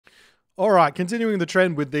All right, continuing the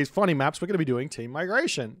trend with these funny maps, we're going to be doing Team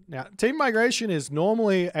Migration. Now, Team Migration is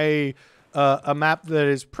normally a map that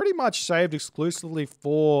is pretty much saved exclusively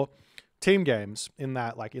for team games in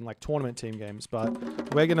tournament team games, but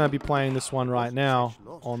we're going to be playing this one right now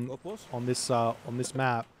on this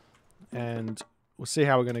map, and we'll see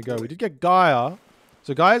how we're going to go. We did get Gaia,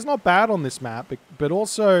 so Gaia's not bad on this map, but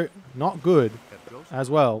also not good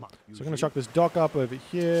as well. So we're going to chuck this dock up over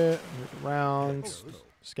here, move around.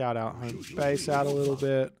 Scout out home base out a little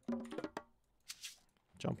bit.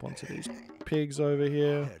 Jump onto these pigs over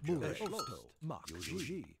here.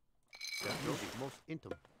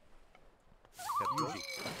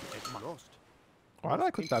 Why did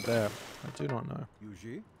I click that there? I do not know.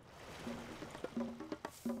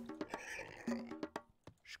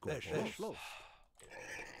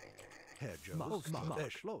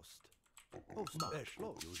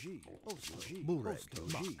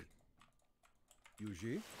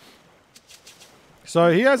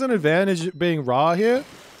 So he has an advantage being Ra here,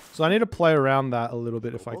 so I need to play around that a little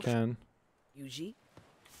bit if I can.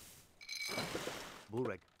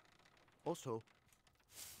 Also,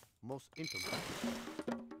 most intimate.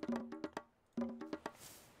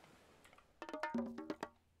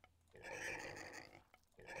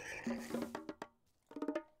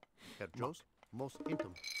 Herr Joe's most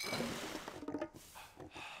intimate.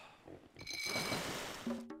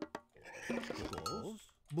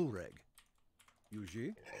 Bureg.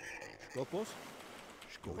 Yuji. Skopos.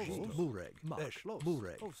 Skopos. Bureg.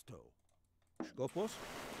 Bureg. Skopos.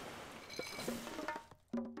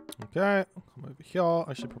 Okay, come over here.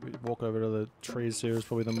 I should probably walk over to the trees here. Is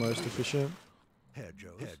probably the most efficient.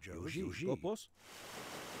 Skopos.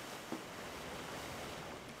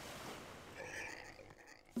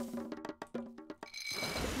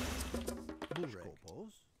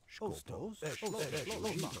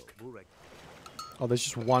 Oh, there's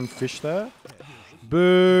just one fish there.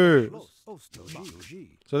 Boo!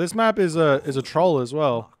 So this map is a troll as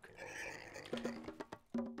well.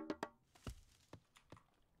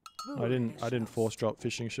 I didn't force drop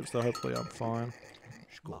fishing ships though. Hopefully I'm fine.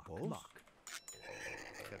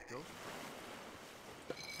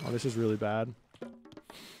 Oh, this is really bad.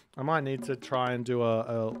 I might need to try and do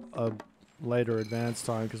a later advance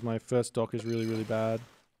time because my first dock is really bad.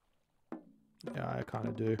 Yeah, I kind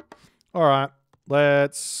of do. All right,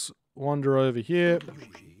 let's wander over here.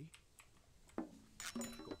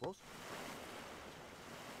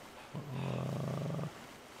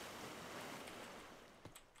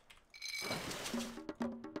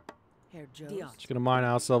 Just gonna mine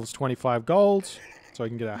ourselves 25 gold so I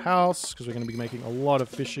can get a house because we're gonna be making a lot of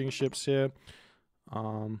fishing ships here.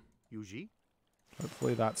 Hopefully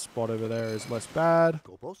that spot over there is less bad.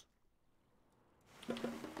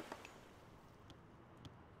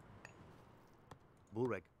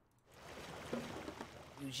 Bureg.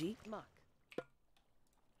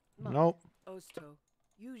 Nope.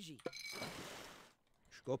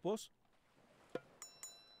 Skopos.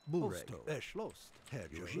 Bureg. Schloss.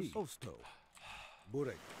 Yuji. Osto.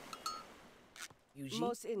 Bureg.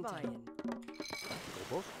 Most Indian.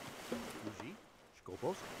 Skopos. Yuji.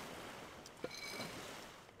 Skopos.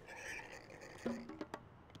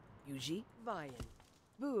 Yuji. Vian.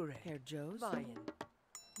 Bureg. Herr Joe's. Vian.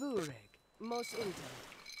 Bureg. Most Intel.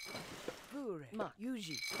 Bureg. Ma.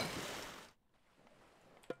 Yuji.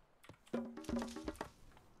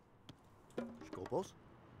 Skopos.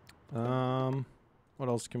 What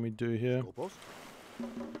else can we do here? Skopos.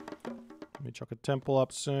 Let me chuck a temple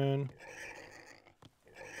up soon.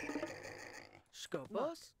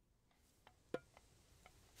 Skopos.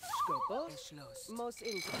 Skopos. Most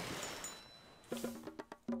Intel.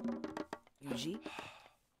 Yuji.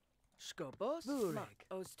 Skopos. Bureg.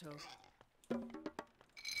 Osto.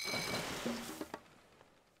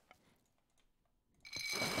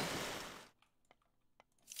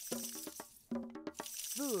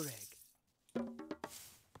 Bureg.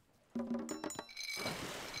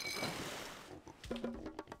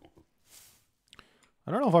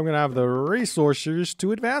 I don't know if I'm going to have the resources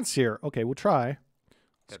to advance here. Okay, we'll try.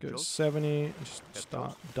 Let's go 70. Just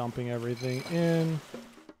start dumping everything in.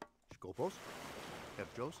 Skopos. Herr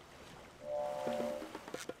Joe's.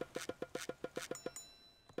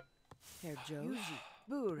 Herr Joe's.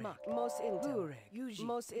 Bureg. Most Intel. Bureg. Yuji.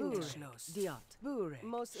 Most Intel. Diot. Bureg.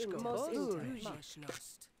 Most Intel. Most Intel.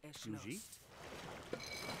 Schlost. Schlost.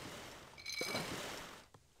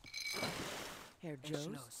 Herr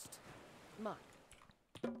Joe's. Mak.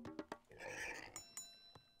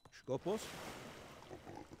 Skopos.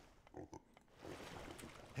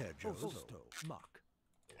 Herr Joe's. Mak.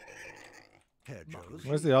 Herr Joe's.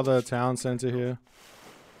 Where's the other town center here?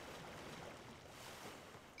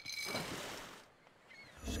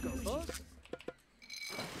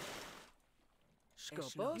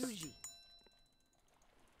 Skopos. Yuji.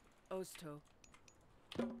 Osto.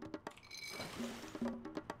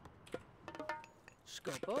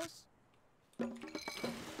 Skopos.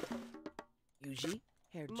 Yuji.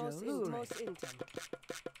 Herr Joes. Mos intem.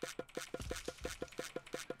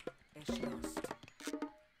 Eschlost.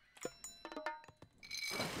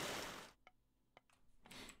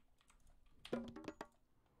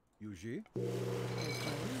 Yuji.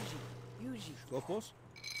 Yuji. Skopos.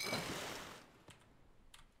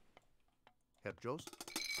 Herr Joes.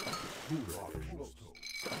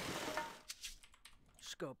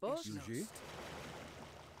 Skopos. Yuji.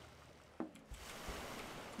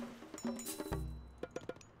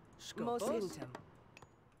 Mos intem.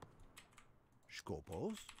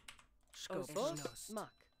 Skopos. Skopos.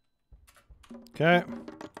 Mak. Okay.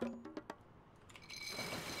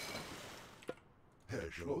 Herr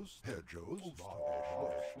Joes,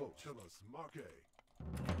 Tillis Marke.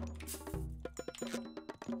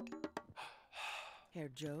 Herr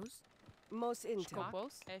Joes. Mos intem.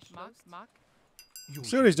 Skopos, Mak.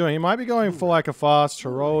 See what he's doing. He might be going for like a fast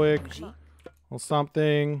heroic Yuji. or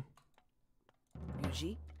something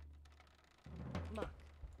Yuji. Mak.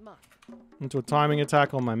 Mak. into a timing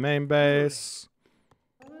attack on my main base.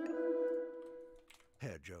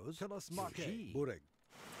 Herr Joes. Tillis Marke. Bureg.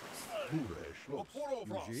 Schloss.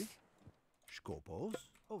 Yuji. Skopos.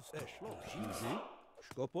 Yuji.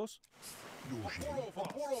 Skopos.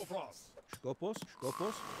 Skopos.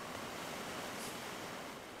 Skopos.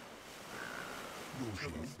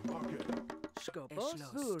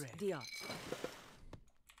 Skopos. Burek. Diot.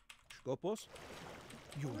 Skopos.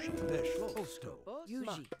 Yuji. Osto.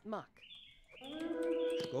 Yuji. Mak.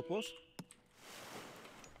 Skopos.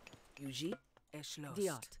 Yuji. Eschlost.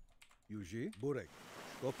 Diot. Yuji. Bureg.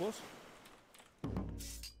 Skopos.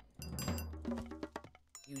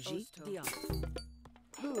 Yuji. Diot.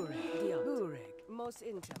 Burek. Diot. Burek. Mos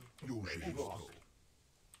intem.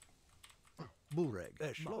 Bureg.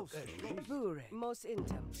 Burek. Mos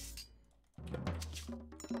intem.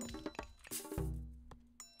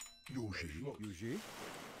 Yuji.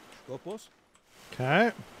 Skopos.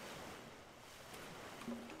 Okay.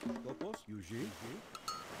 Skopos. Yuji.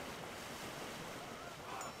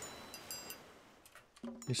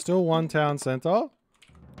 He's still one town center.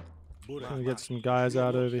 Bureg. Gonna get some guys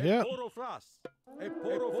out over here.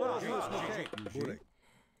 Bureg.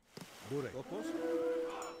 Bureg. Skopos.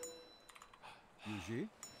 Yuji.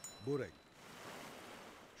 Bureg.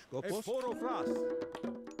 Skopos.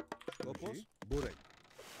 Skopos. Bureg.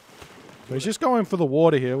 So he's just going for the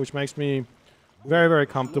water here, which makes me very, very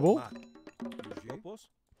comfortable. Skopos.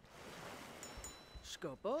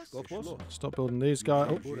 Skopos. Skopos. Stop building these guys.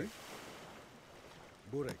 Oh, Bureg.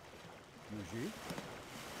 Bureg. Yuji.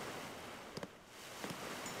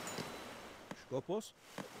 Skopos.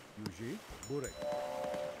 Yuji. Bureg.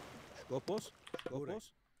 Skopos.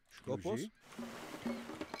 Skopos. Skopos.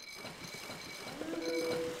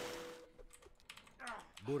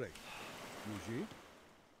 Bureg. Yuji.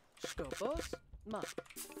 Skopos. Mak.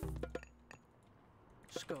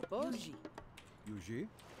 Skopos. Yuji. Yuji.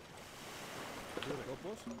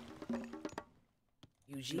 Skopos.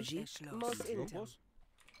 Yuji. Mos intem. Skopos.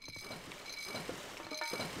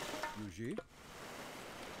 Yuji.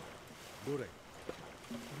 Bureg.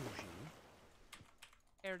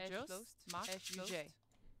 Erjos, Mak, Yuji. okay.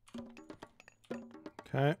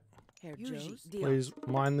 Herr Yuji. Joes. Diot. Please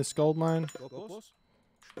mine this gold mine. Skopos.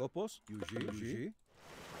 Skopos. Yuji. Yuji.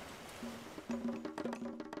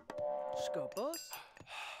 Skopos.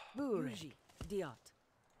 Burek. Diot.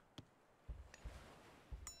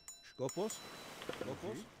 Skopos.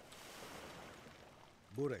 Skopos.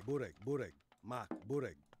 Bureg. Bureg. Bureg. Mak.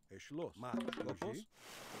 Bureg. Eschloss. Mak. Skopos.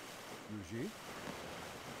 Yuji.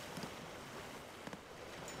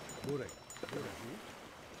 Bureg. Yuji.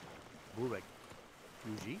 Burek.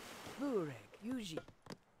 Yuji. Burek. Yuji.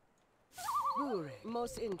 Burek.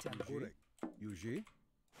 Mos intem. Bureg. Yuji.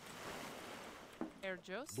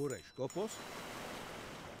 Erjos, Bureg. Skopos.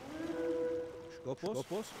 Skopos.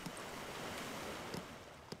 Skopos.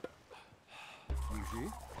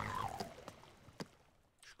 Yuji.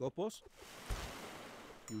 Skopos.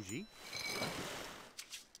 Yuji.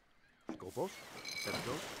 Skopos. Herr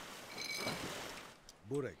Joes.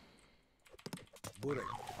 Bureg. Bureg.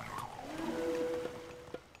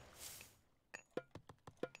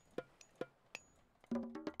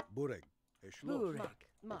 Bureg. Eschloss. Burek.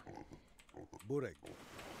 Mak. Bureg.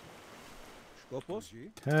 Skopos.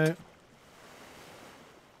 Okay.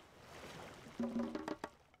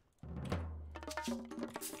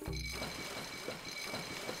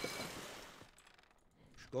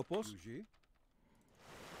 Skopos. Yuji.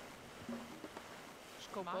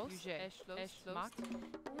 Skopos. Eschloos. Mak.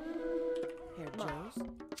 Herr Joes.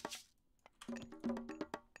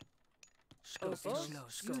 Skopos.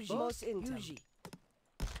 Mos intem.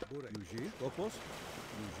 Burek. Yuji. Skopos.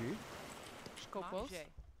 Yuji. Skopos.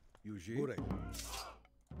 Yuji. Burek.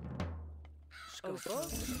 Skopos.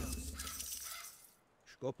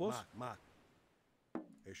 Skopos. Mak.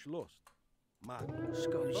 Eschlost. Mak.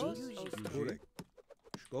 Skopos. Burek.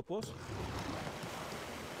 Skopos.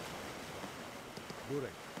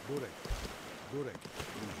 Burek. Burek. Burek.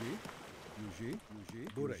 Yuji. Yuji. Yuji.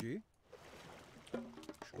 Burek. Yuji.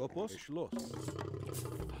 Skopos. Eschlost.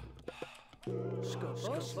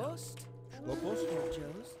 Skopos. Skopos.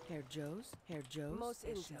 Herr Joes. Mos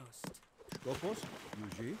intem. Skopos.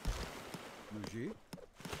 Yuji. Yuji.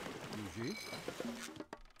 Yuji.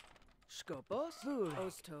 Skopos.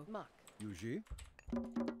 Osto. Mak. Yuji.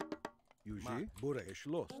 Yuji. Burek.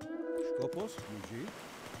 Eschlost. Skopos. Yuji.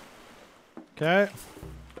 Okay.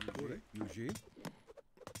 Burek. Yuji.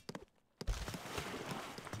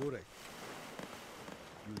 Burek.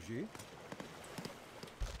 Yuji.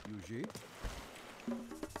 Yuji.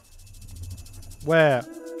 Where?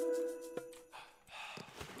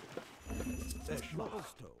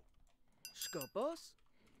 Eschlosto. Skopos.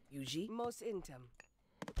 Yuji. Mos intem.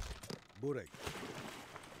 Burek.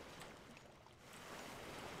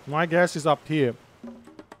 My guess is up here.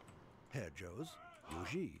 Herr Joes.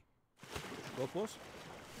 Yuji. Skopos.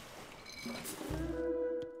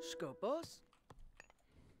 Skopos.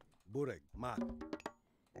 Burek. Mak.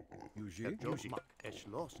 Yuji. Yuji. Mak.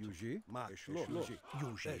 Eschlost. Yuji. Mak. Eschlost.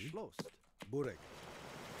 Yuji. Eschlost. Burek.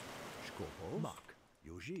 Skopos. Mak.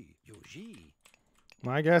 Yuji. Yuji.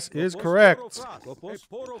 My guess is correct. Skopos.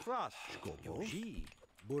 Porofras. Skopos. Yuji.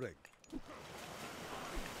 Burek.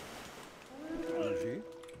 Yuji.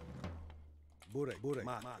 Burek. Burek.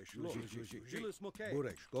 Mak. Eschlost. Yuji.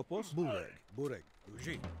 Burek. Skopos. Burek. Burek.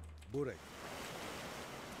 Yuji. Burek.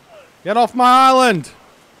 Get off my island!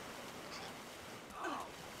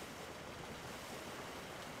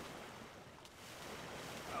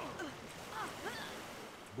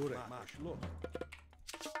 Burek. Mak. Eschlost.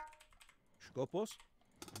 Skopos.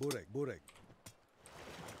 Burek. Burek.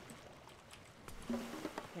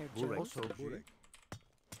 Herr Burek. Joes. Burek.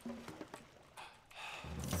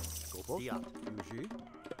 Skopos. Diat. Yuji.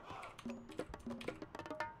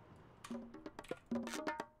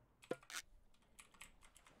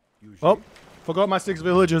 Yuji. Oh, forgot my 6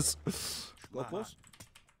 villages. Skopos.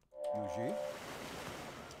 Yuji.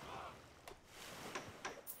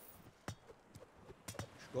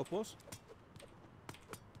 Skopos.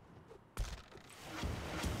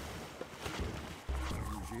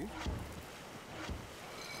 Yuji.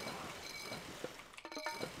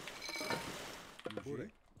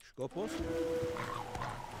 Burek. Skopos.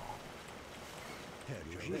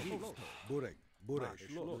 Burek. Burek.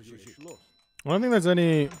 Yuji. I don't think there's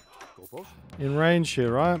any Skopos. in range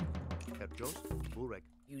here, right? Herr Joes. Burek.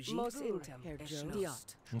 Yuji. Mos intem. Herr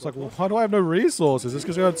Joes. It's like, well, why do I have no resources? It's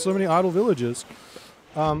because I got so many idle villages.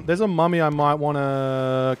 There's a mummy I might want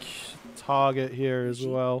to target here as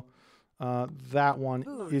well. That one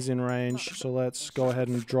is in range, so let's go ahead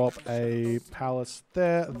and drop a palace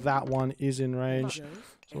there. That one is in range,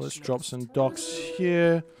 so let's drop some docks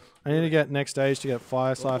here. I need to get next stage to get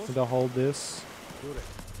fire siphon to hold this. Burek.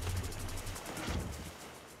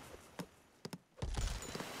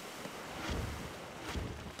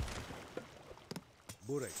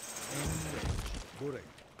 Burek. Burek.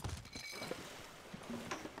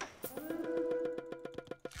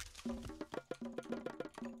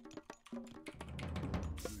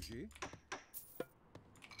 Yuji.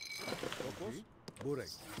 Skopos.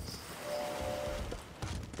 Burek.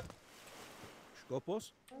 Skopos.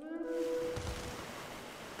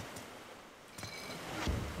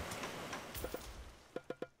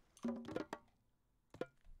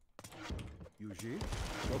 Yuji.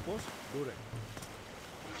 Skopos. Burek.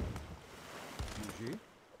 Yuji.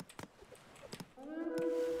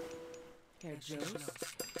 Herr Joes.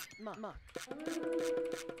 Mak.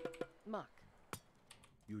 Mak.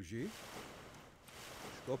 Yuji.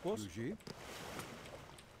 Skopos. Yuji.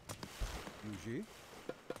 Yuji.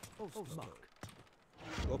 Mak.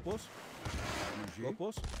 Skopos. Yuji.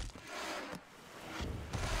 Skopos.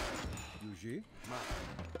 Yuji. Mak.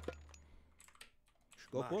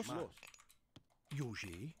 Skopos.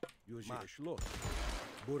 Yuji. Yuji. Schloss.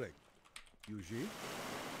 Burek. Yuji.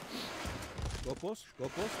 Skopos.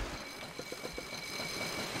 Skopos.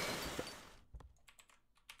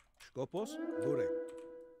 Skopos. Burek.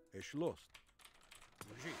 Schloss.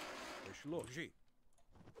 Yuji. Schloss. Yuji.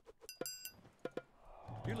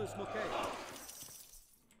 Pilis Mokay.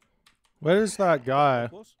 Where is that guy?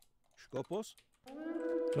 Skopos. Skopos.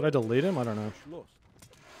 Did I delete him? I don't know. Schloss.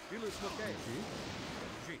 Vieles okay.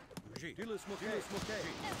 Uji. Vieles okay. Vieles okay.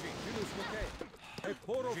 Vieles okay. E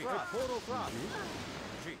poro fras. E poro fras.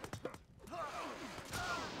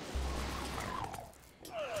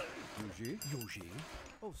 Uji. Yuji.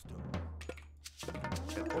 Osto.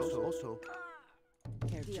 Also.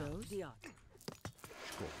 Diot. Diot.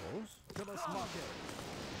 Skopos. Thomas Market.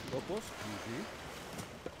 Skopos. Uji.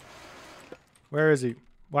 Where is he?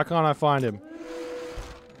 Why can't I find him?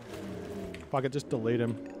 Fuck it, just delete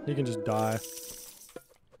him. He can just die.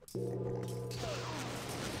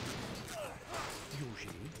 Yuji.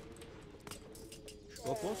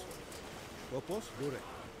 Skopos. Skopos. Burek.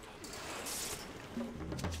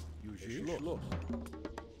 Uji. Schloss.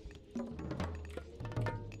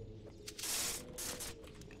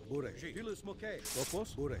 Burek. Vieles okay.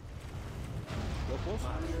 Skopos. Burek. Skopos.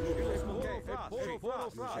 Vieles okay. E poro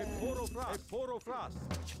fras. E poro fras. E poro fras.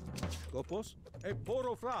 Skopos. E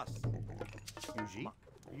poro fras.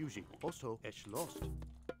 Yuji. Also lost.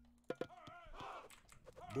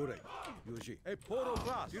 Burek. Yuji. E poro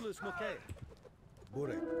fras. Vieles okay.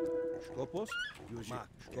 Burek. Skopos. Yuji.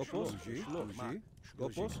 Skopos. Yuji. Yuji.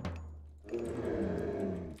 Skopos.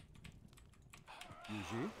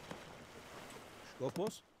 Yuji.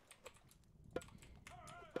 Skopos.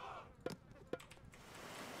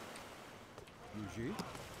 Yuji.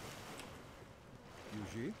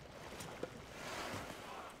 Yuji.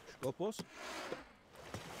 Skopos.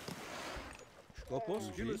 Skopos.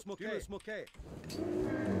 Vieles okay.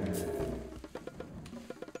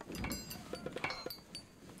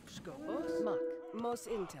 Skopos. Mak. Mos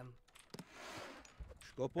intem.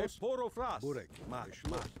 Skopos. Poro fras. Burek. Mak.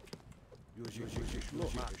 Schloss. Yuji.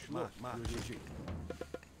 Schloss. Mak. Yuji.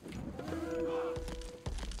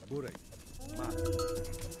 Burek. Mak.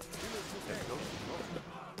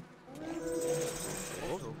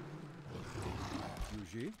 Also.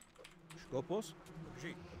 Yuji. Skopos.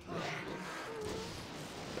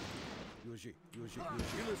 Yuji.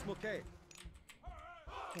 Vieles okay.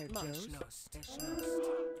 Schlost.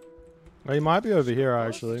 Oh, he might be over here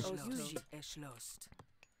actually. Yuji. Schlost.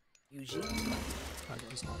 Yuji.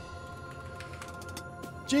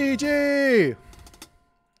 GG!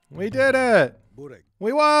 We did it! Burek.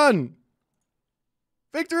 We won!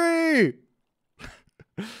 Victory!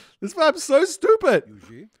 This map's so stupid.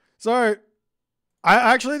 Yuji. So, I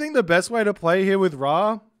actually think the best way to play here with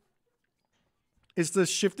Ra is to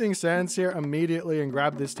shifting sands here immediately and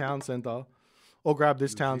grab this town center. Or grab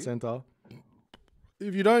this town center.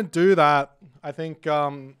 If you don't do that, I think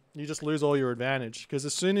you just lose all your advantage. Because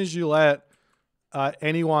as soon as you let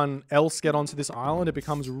anyone else get onto this island, it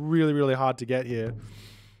becomes really, really hard to get here.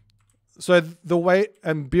 So the way,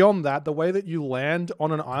 and beyond that, the way that you land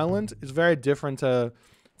on an island is very different to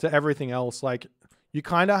everything else. Like, you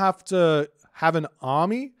kind of have to have an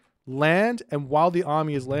army land, and while the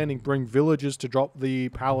army is landing, bring villagers to drop the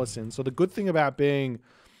palace in. So the good thing about being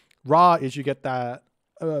Ra is you get that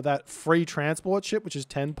free transport ship, which is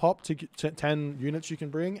 10 pop to 10 units you can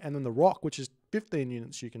bring, and then the rock, which is 15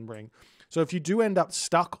 units you can bring. So if you do end up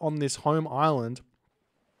stuck on this home island,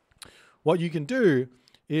 what you can do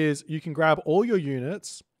is you can grab all your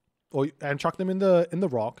units and chuck them in the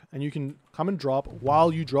rock, and you can come and drop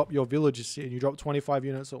while you drop your villagers here. You drop 25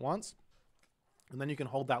 units at once, and then you can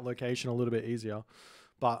hold that location a little bit easier.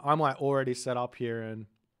 But I'm like already set up here, and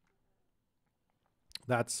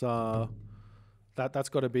that's got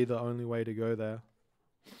to be the only way to go there.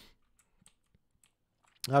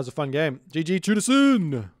 That was a fun game. GG, to the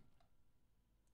soon.